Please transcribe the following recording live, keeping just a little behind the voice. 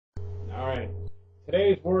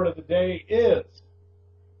Today's word of the day is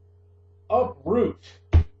uproot.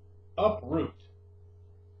 Uproot.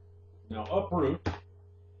 Now, uproot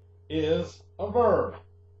is a verb,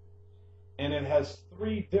 and it has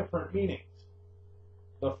three different meanings.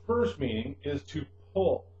 The first meaning is to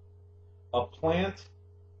pull a plant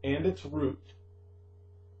and its root,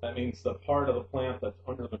 that means the part of the plant that's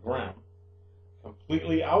under the ground,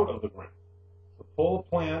 completely out of the ground. To pull a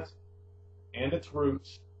plant and its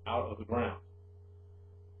roots out of the ground.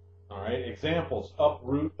 All right, examples: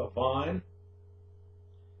 uproot a vine.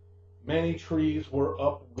 Many trees were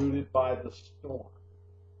uprooted by the storm.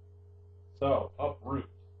 So, uproot.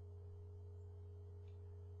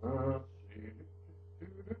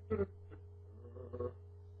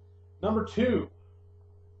 Number two,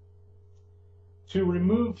 to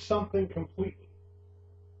remove something completely.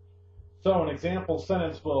 So an example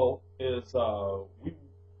sentence is, will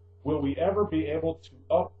we ever be able to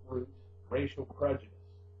uproot racial prejudice?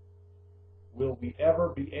 Will we ever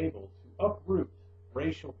be able to uproot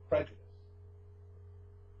racial prejudice?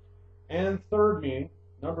 And third meaning,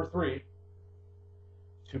 number three,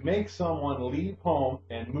 to make someone leave home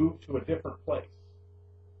and move to a different place.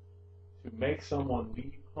 To make someone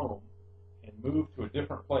leave home and move to a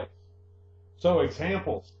different place. So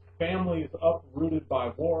examples: families uprooted by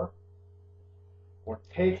war, or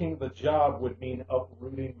taking the job would mean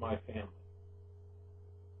uprooting my family.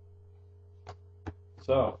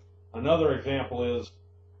 So another example is,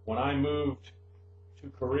 when I moved to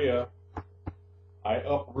Korea, I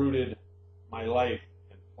uprooted my life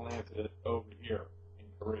and planted it over here in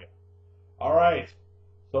Korea. All right,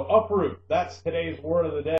 so uproot, that's today's word of the day.